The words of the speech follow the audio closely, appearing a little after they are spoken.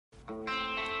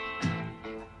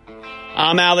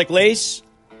I'm Alec Lace.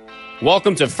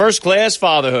 Welcome to First Class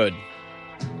Fatherhood.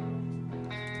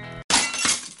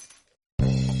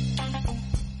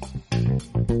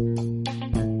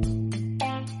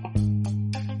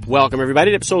 Welcome,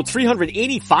 everybody, to episode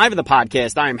 385 of the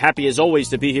podcast. I am happy, as always,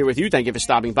 to be here with you. Thank you for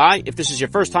stopping by. If this is your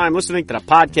first time listening to the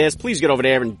podcast, please get over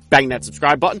there and bang that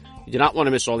subscribe button. You do not want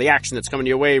to miss all the action that's coming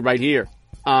your way right here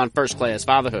on First Class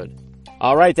Fatherhood.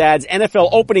 All right, dads, NFL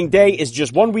opening day is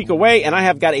just 1 week away, and I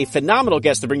have got a phenomenal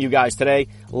guest to bring you guys today.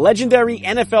 Legendary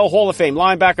NFL Hall of Fame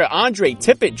linebacker Andre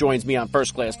Tippett joins me on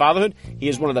First Class Fatherhood. He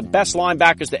is one of the best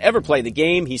linebackers to ever play the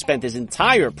game. He spent his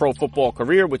entire pro football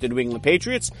career with the New England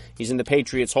Patriots. He's in the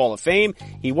Patriots Hall of Fame.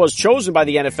 He was chosen by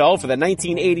the NFL for the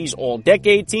 1980s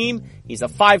All-Decade team. He's a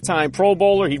 5-time Pro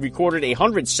Bowler. He recorded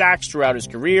 100 sacks throughout his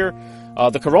career.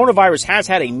 The coronavirus has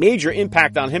had a major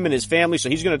impact on him and his family, so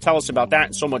he's going to tell us about that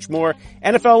and so much more.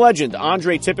 NFL legend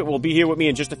Andre Tippett will be here with me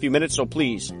in just a few minutes, so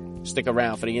please stick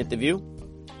around for the interview.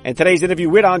 And today's interview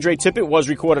with Andre Tippett was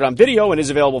recorded on video and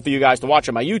is available for you guys to watch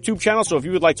on my YouTube channel. So if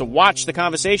you would like to watch the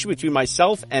conversation between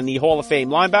myself and the Hall of Fame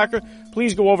linebacker,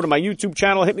 please go over to my YouTube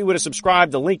channel, hit me with a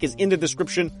subscribe. The link is in the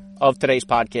description of today's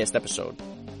podcast episode.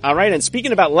 All right, and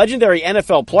speaking about legendary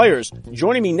NFL players,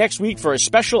 joining me next week for a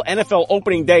special NFL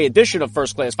Opening Day edition of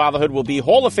First Class Fatherhood will be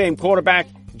Hall of Fame quarterback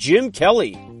Jim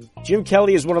Kelly. Jim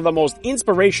Kelly is one of the most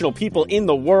inspirational people in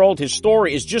the world. His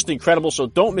story is just incredible, so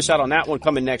don't miss out on that one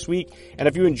coming next week. And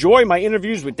if you enjoy my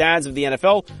interviews with dads of the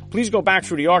NFL, please go back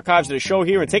through the archives of the show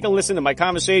here and take a listen to my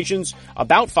conversations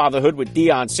about fatherhood with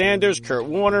Deion Sanders, Kurt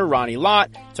Warner, Ronnie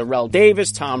Lott, Terrell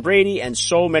Davis, Tom Brady, and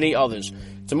so many others.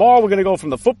 Tomorrow, we're going to go from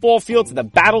the football field to the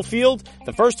battlefield.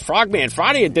 The first Frogman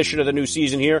Friday edition of the new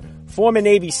season here. Former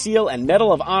Navy SEAL and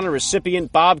Medal of Honor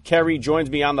recipient Bob Kerry joins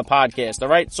me on the podcast. All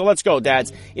right, so let's go,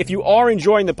 dads. If you are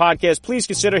enjoying the podcast, please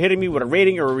consider hitting me with a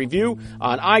rating or a review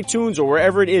on iTunes or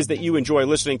wherever it is that you enjoy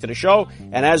listening to the show.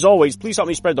 And as always, please help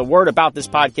me spread the word about this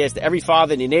podcast to every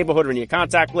father in your neighborhood or in your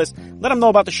contact list. Let them know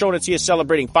about the show that's here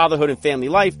celebrating fatherhood and family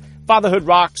life. Fatherhood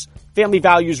rocks. Family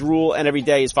values rule, and every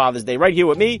day is Father's Day right here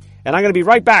with me. And I'm going to be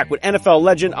right back with NFL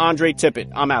legend Andre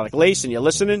Tippett. I'm Alec Lace, and you're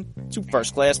listening to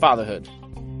First Class Fatherhood.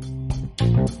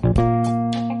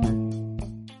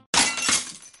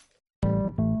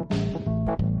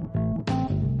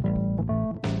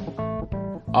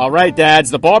 All right, dads,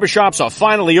 the barbershops are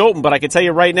finally open, but I can tell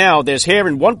you right now, there's hair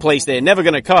in one place they're never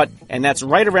going to cut, and that's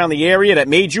right around the area that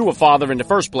made you a father in the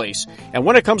first place. And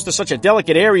when it comes to such a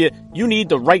delicate area, you need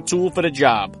the right tool for the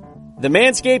job. The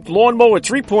Manscaped Lawnmower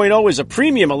 3.0 is a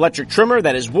premium electric trimmer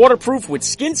that is waterproof with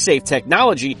skin-safe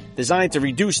technology designed to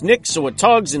reduce nicks or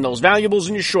tugs in those valuables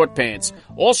in your short pants.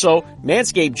 Also,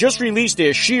 Manscaped just released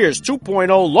their Shears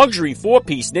 2.0 luxury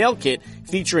 4-piece nail kit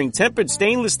featuring tempered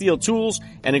stainless steel tools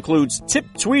and includes tip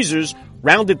tweezers,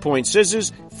 rounded point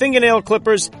scissors, fingernail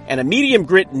clippers, and a medium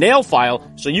grit nail file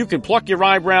so you can pluck your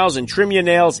eyebrows and trim your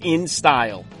nails in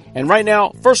style. And right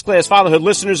now, First Class Fatherhood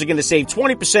listeners are going to save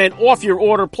 20% off your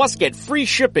order plus get free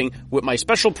shipping with my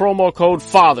special promo code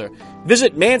FATHER.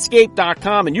 Visit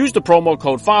manscaped.com and use the promo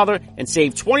code FATHER and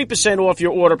save 20% off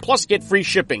your order plus get free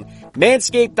shipping.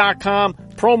 Manscaped.com,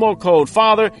 promo code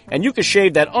FATHER, and you can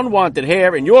shave that unwanted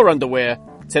hair in your underwear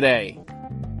today.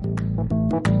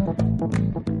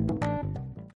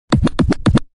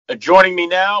 Joining me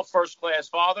now, First Class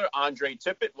Father, Andre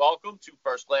Tippett. Welcome to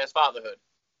First Class Fatherhood.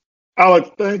 Alex,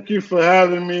 thank you for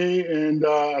having me, and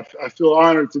I feel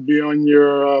honored to be on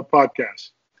your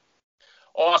podcast.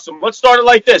 Awesome. Let's start it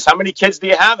like this. How many kids do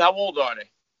you have? How old are they?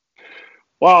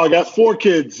 Wow, I got 4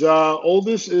 kids.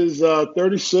 Oldest is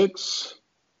 36,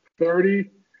 30,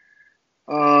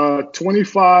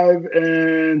 25,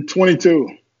 and 22.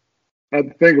 I had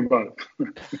to think about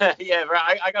it. Yeah,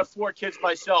 I got 4 kids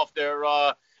myself. They're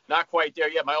not quite there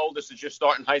yet. My oldest is just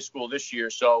starting high school this year,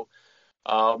 so...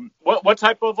 What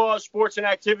type of sports and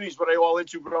activities were they all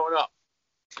into growing up?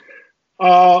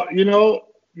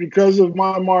 Because of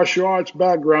my martial arts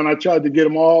background, I tried to get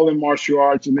them all in martial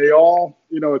arts, and they all,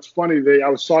 it's funny. I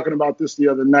was talking about this the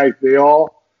other night. They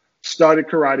all started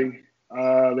karate.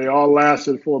 They all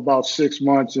lasted for about 6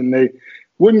 months, and they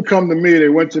wouldn't come to me. They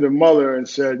went to the mother and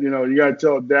said, you got to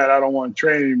tell Dad I don't want to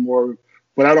train anymore,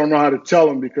 but I don't know how to tell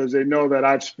them because they know that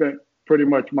I've spent pretty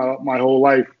much my whole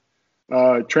life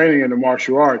training in the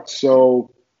martial arts.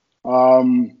 So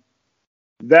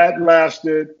that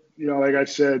lasted, like I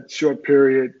said, short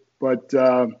period. But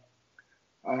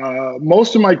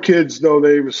most of my kids, though,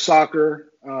 they were soccer,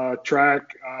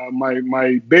 track.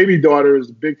 My baby daughter is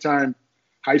a big-time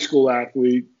high school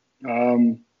athlete.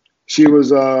 She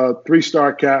was a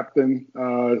 3-star captain,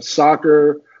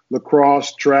 soccer,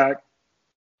 lacrosse, track.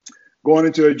 Going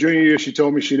into her junior year, she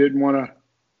told me she didn't want to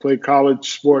played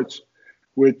college sports,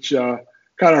 which kind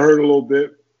of hurt a little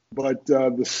bit. But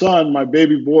the son, my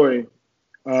baby boy,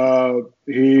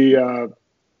 he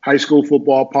high school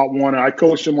football, Pop Warner. I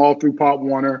coached him all through Pop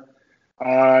Warner.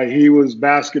 He was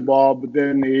basketball, but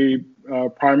then he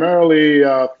primarily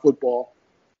football.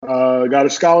 Got a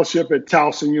scholarship at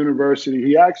Towson University.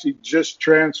 He actually just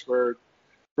transferred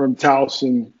from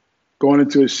Towson going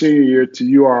into his senior year to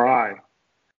URI.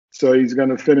 So he's going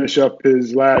to finish up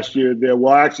his last year there.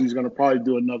 Well, actually, he's going to probably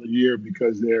do another year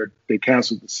because they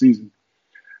canceled the season.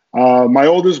 My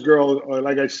oldest girl,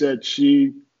 like I said,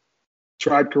 she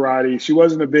tried karate. She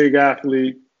wasn't a big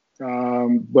athlete,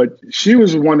 but she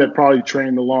was the one that probably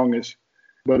trained the longest,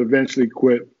 but eventually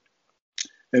quit.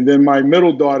 And then my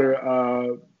middle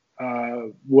daughter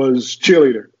was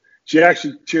cheerleader. She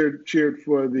actually cheered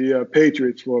for the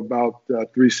Patriots for about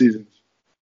 3 seasons.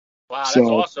 Wow, that's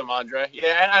awesome, Andre.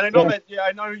 Yeah, and I know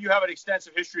I know you have an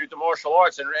extensive history with the martial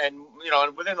arts, and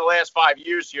within the last 5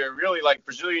 years here, really like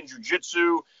Brazilian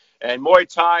Jiu-Jitsu and Muay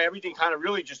Thai, everything kind of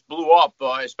really just blew up,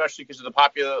 especially because of the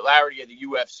popularity of the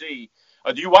UFC.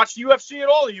 Do you watch the UFC at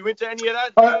all? Are you into any of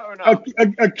that or not?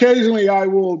 Occasionally, I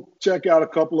will check out a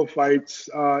couple of fights.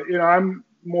 I'm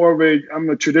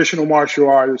a traditional martial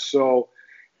artist, so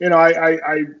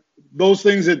I those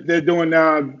things that they're doing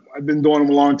now, I've been doing them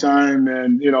a long time,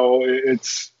 and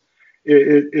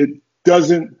it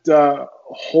doesn't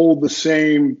hold the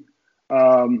same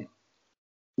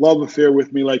love affair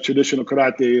with me like traditional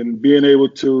karate. And being able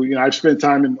to, I've spent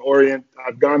time in the Orient.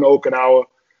 I've gone to Okinawa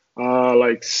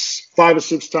like 5 or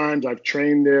 6 times. I've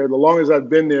trained there. The longest I've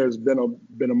been there has been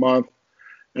a month,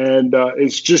 and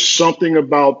it's just something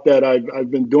about that.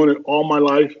 I've been doing it all my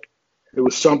life. It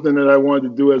was something that I wanted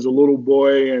to do as a little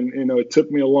boy, and it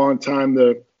took me a long time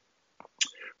to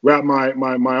wrap my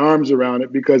arms around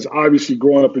it, because obviously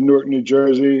growing up in Newark, New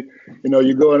Jersey,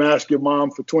 you go and ask your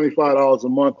mom for $25 a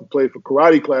month to play for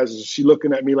karate classes. She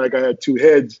looking at me like I had 2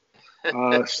 heads.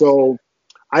 So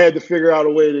I had to figure out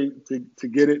a way to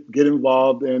get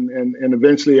involved, and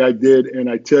eventually I did. And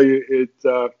I tell you,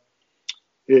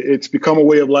 it's become a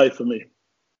way of life for me.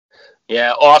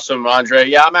 Yeah, awesome, Andre.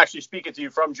 Yeah, I'm actually speaking to you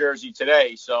from Jersey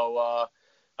today, so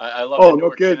I love the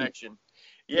Newark connection.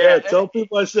 Yeah, tell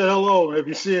people I said hello if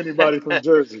you see anybody from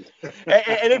Jersey.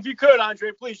 And if you could,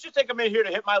 Andre, please just take a minute here to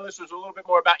hit my listeners a little bit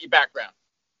more about your background.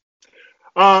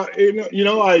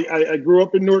 I grew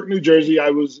up in Newark, New Jersey.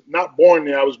 I was not born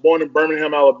there. I was born in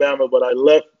Birmingham, Alabama, but I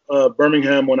left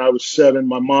Birmingham when I was 7.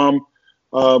 My mom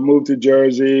moved to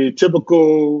Jersey.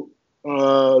 Typical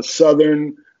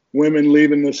Southern women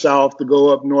leaving the South to go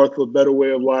up north for a better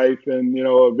way of life. And,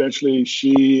 eventually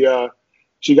she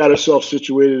got herself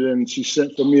situated, and she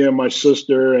sent for me and my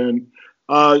sister. And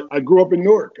I grew up in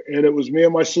Newark, and it was me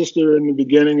and my sister in the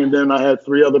beginning. And then I had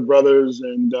 3 other brothers,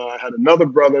 and I had another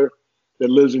brother that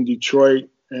lives in Detroit.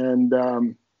 And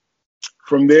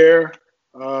from there,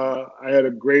 I had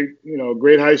a great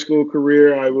high school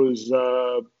career. I was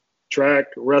track,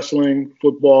 wrestling,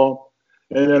 football.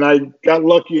 And then I got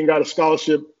lucky and got a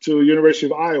scholarship to University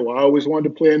of Iowa. I always wanted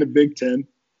to play in the Big Ten.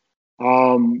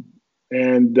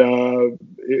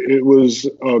 It was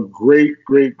a great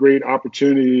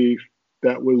opportunity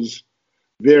that was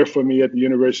there for me at the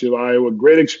University of Iowa.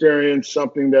 Great experience,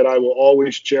 something that I will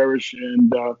always cherish.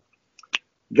 And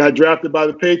got drafted by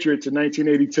the Patriots in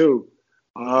 1982,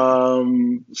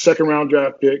 2nd-round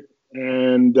draft pick,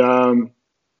 and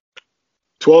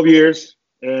 12 years.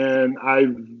 And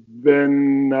I've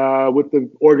been with the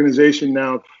organization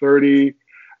now 37,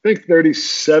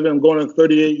 I'm going on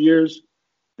 38 years.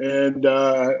 And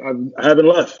I haven't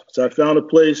left. So I found a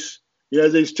place,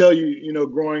 as they tell you,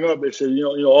 growing up, they said,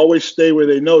 always stay where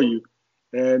they know you.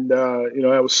 And,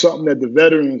 that was something that the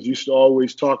veterans used to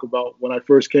always talk about when I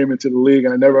first came into the league,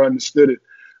 and I never understood it.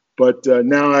 But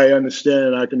now I understand,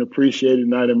 and I can appreciate it,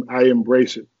 and I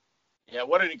embrace it. Yeah,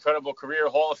 what an incredible career,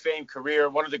 Hall of Fame career,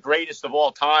 one of the greatest of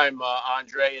all time,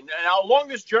 Andre. And along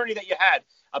this journey that you had,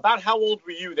 about how old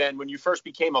were you then when you first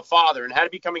became a father, and how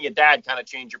did becoming a dad kind of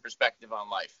change your perspective on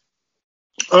life?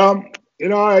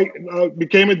 I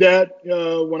became a dad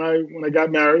when I got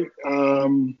married.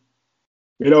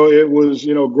 It was,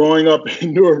 growing up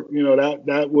in Newark,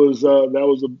 that was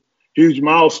a huge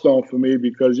milestone for me,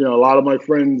 because, a lot of my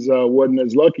friends wasn't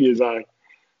as lucky as I.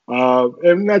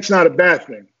 And that's not a bad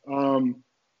thing.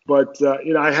 But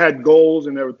I had goals,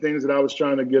 and there were things that I was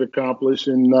trying to get accomplished.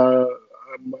 And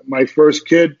my first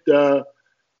kid, it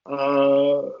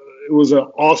was an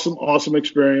awesome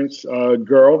experience,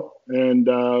 girl, and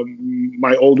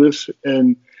my oldest.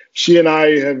 And she and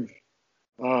I have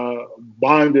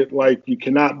bonded like you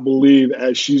cannot believe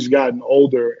as she's gotten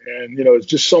older. And, it's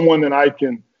just someone that I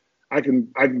can I can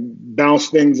bounce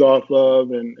things off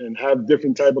of and have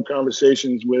different type of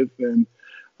conversations with. And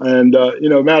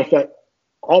matter of fact,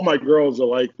 all my girls are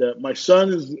like that. My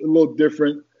son is a little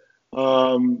different.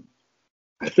 I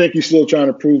think he's still trying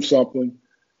to prove something.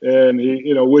 And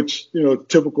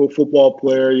typical football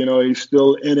player, he's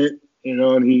still in it,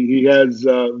 and he has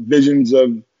visions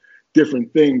of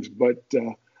different things. But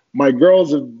my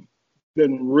girls have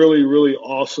been really, really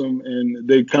awesome, and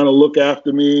they kind of look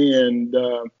after me, and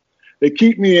they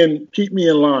keep me in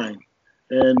line.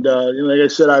 And like I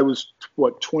said, I was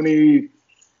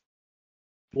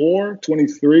 24,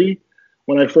 23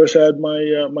 when I first had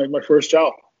my first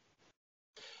child.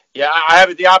 Yeah, I have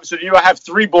it the opposite of you. I have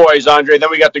 3 boys, Andre. Then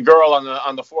we got the girl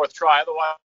on the 4th try.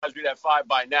 Otherwise, we'd have 5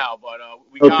 by now. But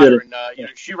we got her, and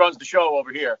she runs the show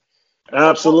over here.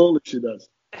 Absolutely, she does.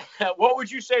 What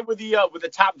would you say were the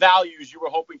top values you were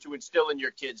hoping to instill in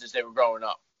your kids as they were growing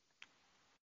up?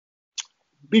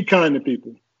 Be kind to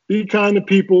people. Be kind to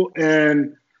people,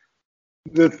 and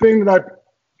the thing that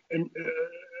I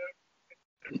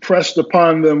impressed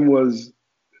upon them was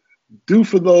do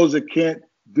for those that can't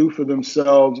do for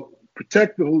themselves,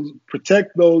 protect those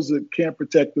that can't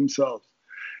protect themselves.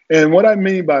 And what I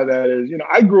mean by that is,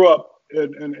 I grew up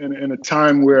in a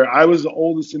time where I was the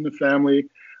oldest in the family.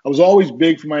 I was always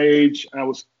big for my age. I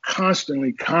was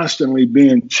constantly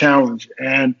being challenged.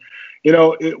 And,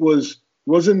 it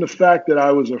wasn't the fact that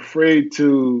I was afraid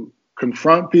to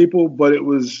confront people, but it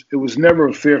was never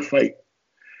a fair fight.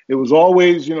 It was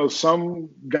always, some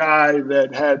guy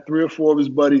that had 3 or 4 of his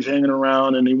buddies hanging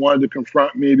around, and he wanted to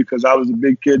confront me because I was the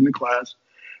big kid in the class.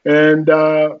 And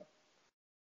I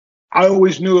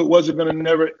always knew it was going to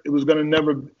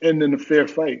never end in a fair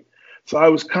fight. So I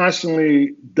was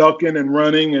constantly ducking and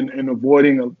running and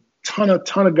avoiding a ton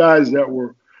of guys that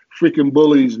were freaking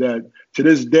bullies that to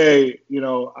this day,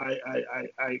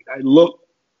 I look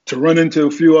to run into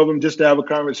a few of them just to have a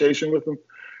conversation with them.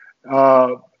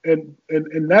 And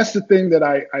that's the thing that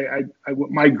I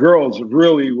my girls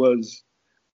really was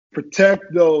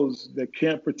protect those that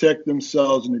can't protect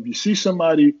themselves. And if you see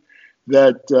somebody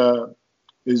that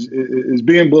is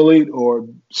being bullied or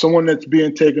someone that's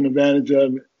being taken advantage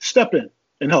of, step in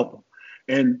and help them.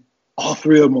 And all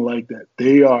 3 of them are like that.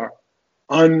 They are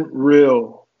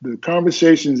unreal. The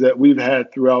conversations that we've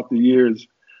had throughout the years,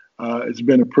 it's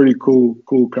been a pretty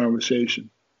cool conversation.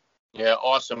 Yeah,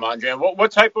 awesome, Andre.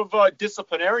 What type of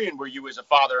disciplinarian were you as a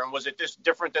father, and was it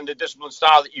different than the discipline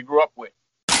style that you grew up with?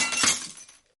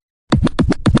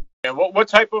 And what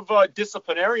type of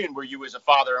disciplinarian were you as a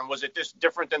father, and was it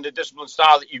different than the discipline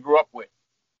style that you grew up with?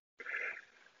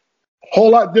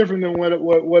 Whole lot different than what it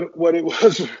was when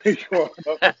we growing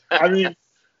up. I mean,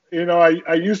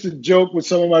 I used to joke with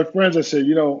some of my friends. I said,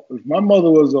 if my mother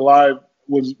was alive,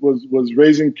 was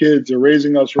raising kids or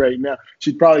raising us right now,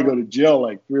 she'd probably go to jail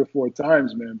like 3 or 4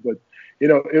 times, man. But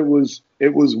it was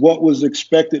what was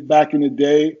expected back in the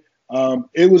day.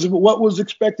 It was what was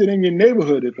expected in your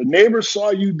neighborhood. If a neighbor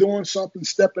saw you doing something,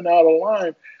 stepping out of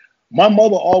line, my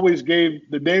mother always gave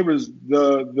the neighbors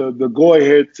the go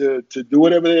ahead to do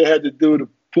whatever they had to do to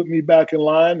put me back in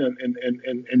line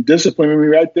and discipline me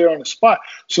right there on the spot.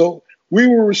 So we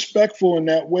were respectful in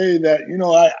that way that,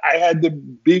 I had to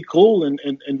be cool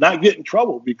and not get in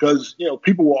trouble because,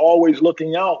 people were always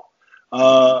looking out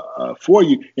for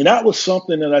you. And that was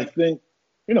something that I think,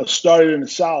 started in the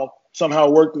South, somehow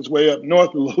worked its way up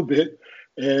north a little bit.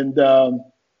 And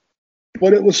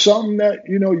but it was something that,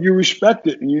 you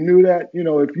respected, and you knew that,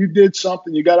 if you did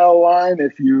something, you got out of line,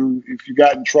 if you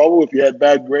got in trouble, if you had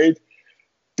bad grades,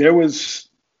 there was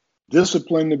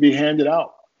discipline to be handed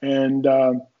out. And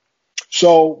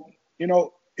so,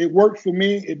 it worked for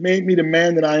me. It made me the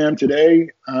man that I am today.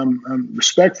 I'm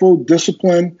respectful,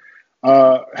 disciplined,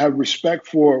 have respect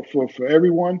for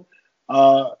everyone.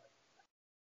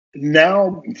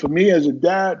 Now, for me as a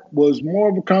dad, was more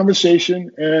of a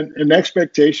conversation and an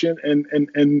expectation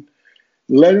and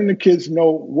letting the kids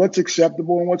know what's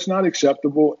acceptable and what's not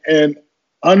acceptable, and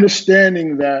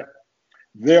understanding that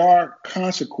there are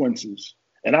consequences.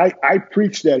 And I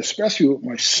preach that, especially with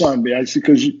my son,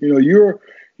 because you're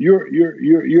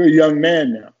a young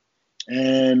man now,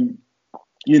 and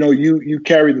you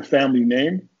carry the family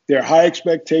name. There are high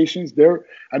expectations. You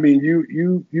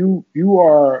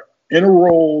are in a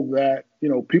role that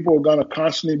people are going to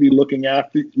constantly be looking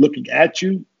at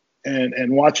you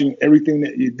and watching everything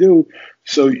that you do.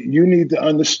 So you need to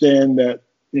understand that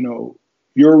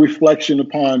you're a reflection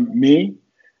upon me,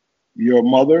 your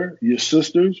mother, your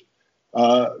sisters,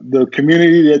 the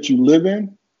community that you live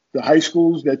in, the high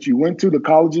schools that you went to, the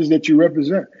colleges that you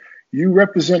represent. You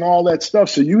represent all that stuff.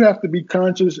 So you have to be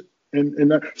conscious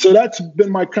So that's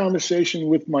been my conversation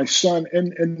with my son,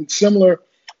 and in similar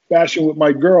fashion with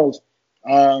my girls.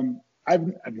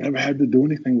 I've never had to do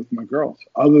anything with my girls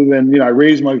other than, I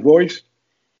raise my voice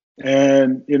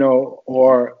and,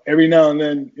 or every now and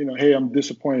then, hey, I'm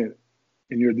disappointed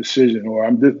in your decision, or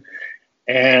and,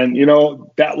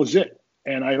 that was it.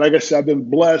 And like I said, I've been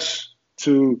blessed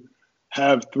to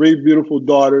have 3 beautiful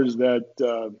daughters that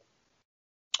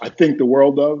I think the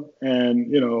world of,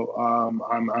 and,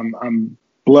 I'm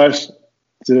blessed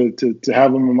to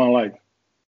have them in my life.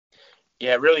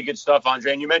 Yeah, really good stuff,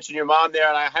 Andre. And you mentioned your mom there,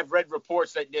 and I have read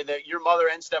reports that your mother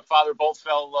and stepfather both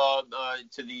fell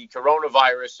to the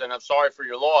coronavirus, and I'm sorry for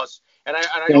your loss. And I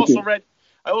also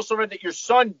read that your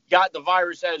son got the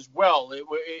virus as well.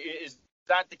 Is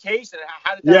that the case? And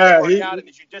how did that work out? And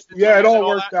did you distance? Yeah, it all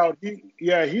worked out. He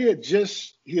had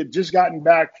just gotten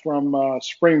back from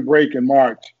spring break in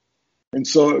March, and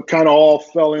so it kind of all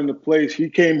fell into place.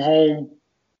 He came home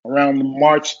around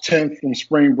March 10th from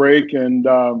spring break, and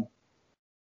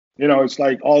it's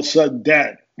like all of a sudden,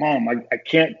 Dad, Mom, I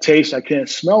can't taste, I can't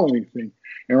smell anything.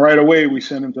 And right away, we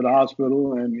sent him to the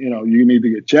hospital and, you need to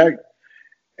get checked.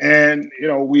 And,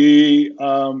 we,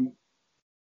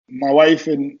 my wife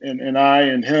and I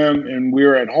and him, and we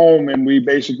were at home, and we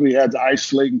basically had to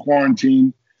isolate and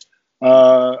quarantine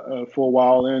for a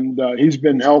while. And he's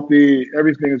been healthy.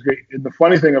 Everything is great. And the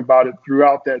funny thing about it,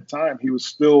 throughout that time, he was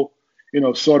still,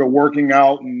 sort of working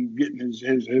out and getting his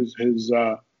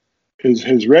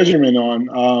regimen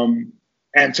on,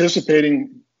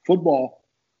 anticipating football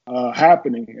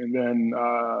happening, and then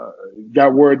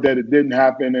got word that it didn't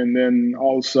happen, and then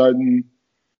all of a sudden,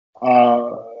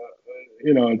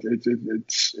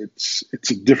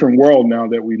 it's a different world now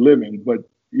that we live in. But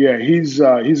yeah, he's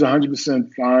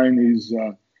 100% fine. He's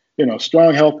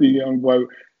strong, healthy young boy.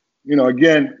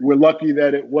 Again, we're lucky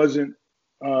that it wasn't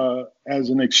as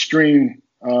an extreme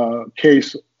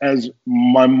case as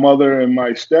my mother and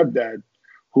my stepdad,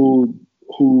 who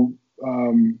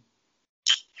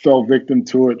fell victim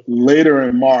to it later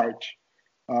in March.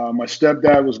 My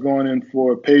stepdad was going in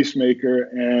for a pacemaker,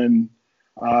 and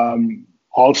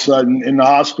all of a sudden in the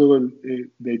hospital,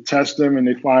 they test him and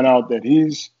they find out that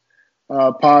he's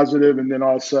positive. And then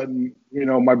all of a sudden,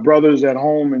 my brothers at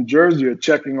home in Jersey are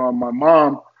checking on my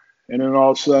mom. And then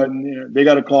all of a sudden, they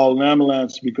got to call an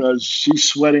ambulance because she's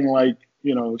sweating like,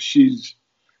 she's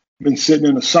been sitting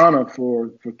in a sauna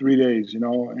for 3 days,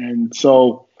 And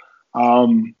so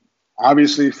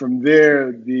obviously from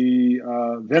there, the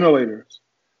ventilators,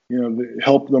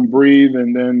 helped them breathe.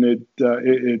 And then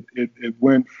it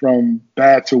went from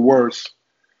bad to worse.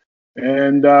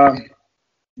 And,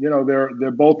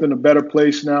 they're both in a better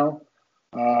place now.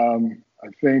 I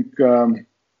think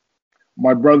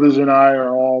my brothers and I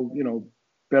are all,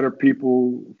 better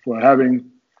people for having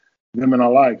them in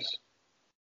our lives.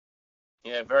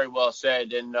 Yeah, very well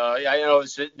said. And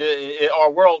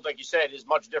our world, like you said, is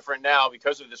much different now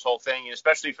because of this whole thing, and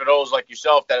especially for those like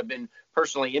yourself that have been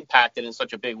personally impacted in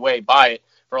such a big way by it.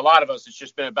 For a lot of us, it's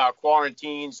just been about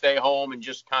quarantine, stay home, and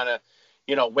just kind of,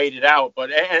 wait it out.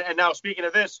 But and now speaking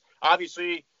of this,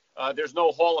 obviously, there's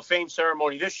no Hall of Fame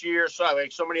ceremony this year. So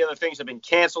many other things have been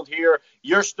canceled here.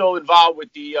 You're still involved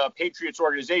with the Patriots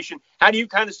organization. How do you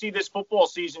kind of see this football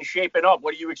season shaping up?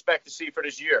 What do you expect to see for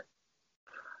this year?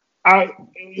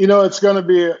 It's going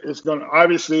to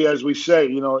obviously, as we say,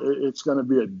 it's going to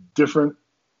be a different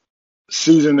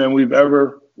season than we've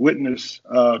ever witnessed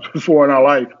before in our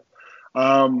life.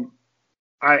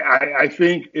 I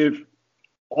think if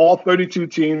all 32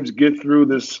 teams get through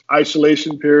this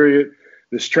isolation period,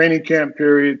 this training camp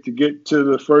period to get to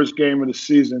the first game of the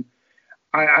season,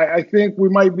 I think we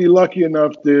might be lucky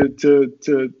enough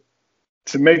to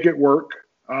make it work.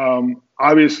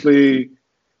 Obviously,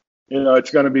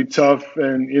 it's going to be tough,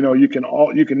 and you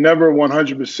can never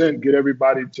 100% get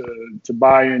everybody to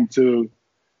buy into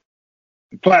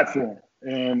the platform,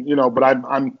 and but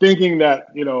I'm thinking that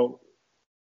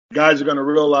guys are going to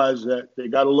realize that they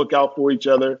got to look out for each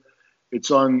other. It's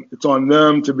on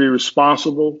them to be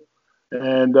responsible,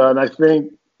 and I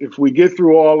think if we get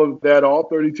through all of that, all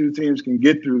 32 teams can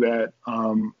get through that.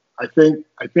 I think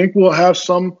we'll have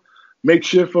some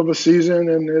makeshift of a season,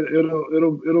 and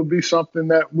it'll be something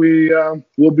that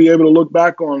we'll be able to look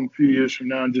back on a few years from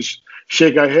now and just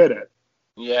shake our head at.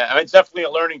 Yeah, I mean, it's definitely a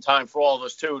learning time for all of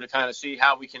us too, to kind of see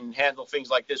how we can handle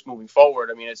things like this moving forward.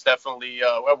 I mean, it's definitely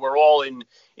we're all in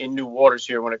new waters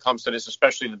here when it comes to this,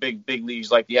 especially the big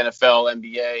leagues like the NFL,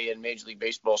 NBA, and Major League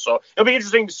Baseball. So it'll be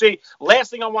interesting to see.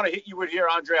 Last thing I want to hit you with here,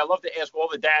 Andre, I love to ask all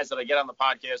the dads that I get on the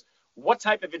podcast, what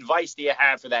type of advice do you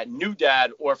have for that new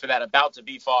dad or for that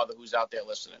about-to-be father who's out there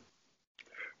listening?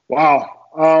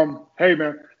 Wow. Hey,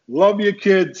 man, love your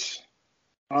kids.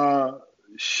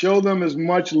 Show them as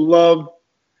much love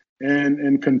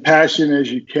and compassion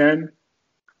as you can.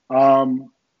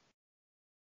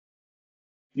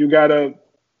 You gotta,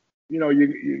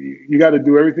 you gotta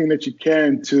do everything that you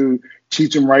can to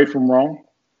teach them right from wrong.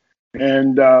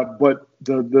 And but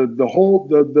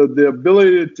the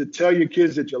ability to tell your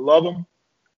kids that you love them,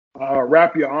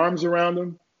 wrap your arms around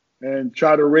them, and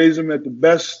try to raise them at the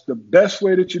best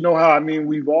way that you know how. I mean,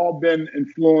 we've all been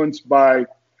influenced by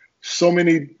so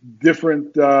many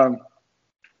different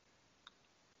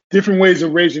ways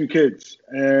of raising kids.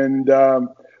 And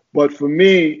but for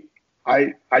me,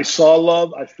 I saw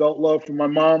love, I felt love from my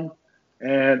mom,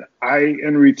 and I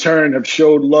in return have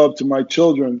showed love to my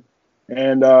children.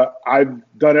 And I've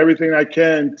done everything I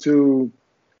can to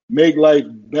make life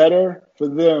better for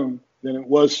them than it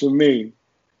was for me,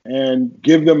 and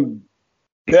give them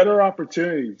better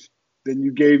opportunities than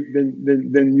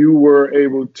you were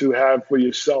able to have for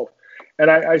yourself.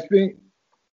 And I think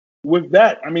with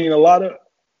that, I mean, a lot of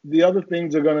the other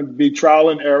things are going to be trial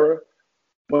and error.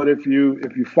 But if you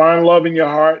find love in your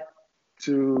heart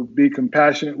to be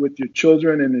compassionate with your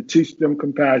children and to teach them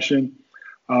compassion,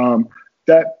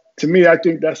 that, to me, I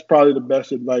think that's probably the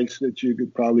best advice that you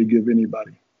could probably give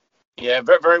anybody. Yeah,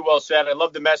 very, very well said. I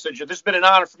love the message. This has been an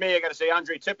honor for me. I got to say,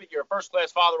 Andre Tippett, you're a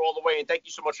first-class father all the way, and thank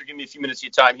you so much for giving me a few minutes of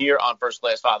your time here on First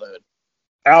Class Fatherhood.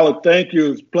 Alec, thank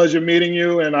you. It's a pleasure meeting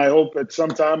you, and I hope at some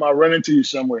time I'll run into you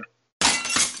somewhere.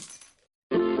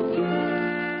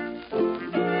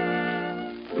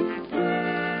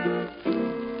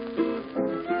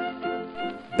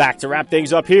 Back to wrap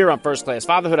things up here on First Class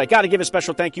Fatherhood. I got to give a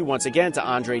special thank you once again to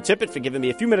Andre Tippett for giving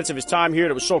me a few minutes of his time here.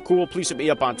 That was so cool. Please hit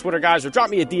me up on Twitter, guys, or drop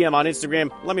me a DM on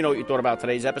Instagram. Let me know what you thought about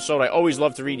today's episode. I always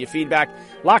love to read your feedback.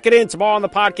 Lock it in. Tomorrow on the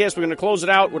podcast, we're going to close it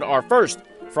out with our first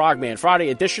Frogman Friday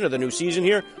edition of the new season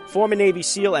here. Former Navy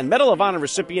SEAL and Medal of Honor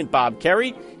recipient Bob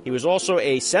Kerry. He was also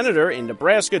a senator in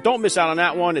Nebraska. Don't miss out on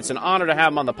that one. It's an honor to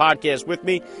have him on the podcast with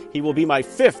me. He will be my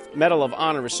 5th Medal of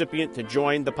Honor recipient to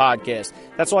join the podcast.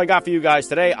 That's all I got for you guys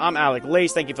today. I'm Alec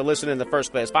Lace. Thank you for listening to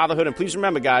First Class Fatherhood. And please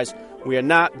remember, guys, we are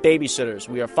not babysitters.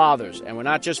 We are fathers. And we're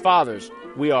not just fathers.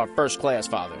 We are first-class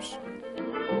fathers.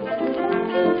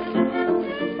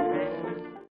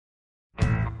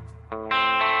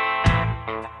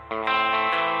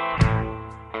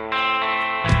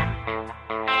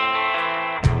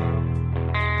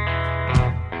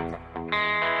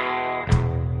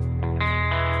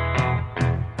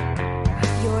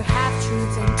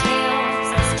 Half-truths and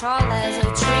tales as tall as a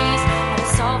trees, I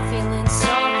was all feeling